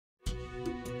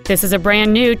This is a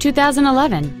brand new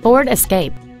 2011 Ford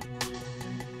Escape.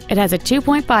 It has a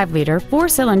 2.5-liter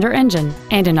four-cylinder engine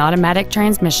and an automatic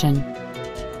transmission.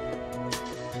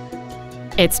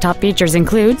 Its top features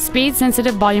include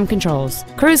speed-sensitive volume controls,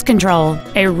 cruise control,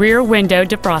 a rear window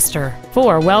defroster,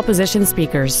 4 well-positioned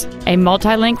speakers, a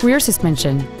multi-link rear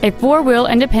suspension, a 4-wheel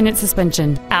independent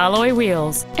suspension, alloy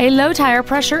wheels, a low tire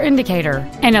pressure indicator,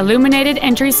 an illuminated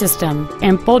entry system,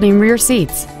 and folding rear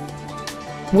seats.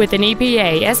 With an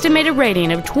EPA estimated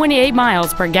rating of 28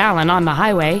 miles per gallon on the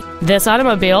highway, this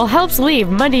automobile helps leave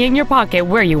money in your pocket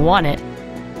where you want it.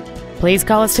 Please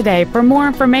call us today for more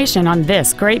information on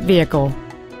this great vehicle.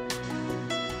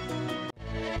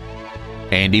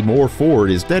 Andy Mohr Ford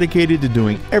is dedicated to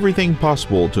doing everything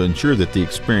possible to ensure that the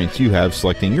experience you have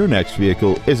selecting your next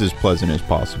vehicle is as pleasant as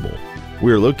possible.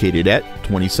 We are located at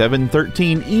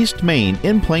 2713 East Main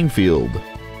in Plainfield.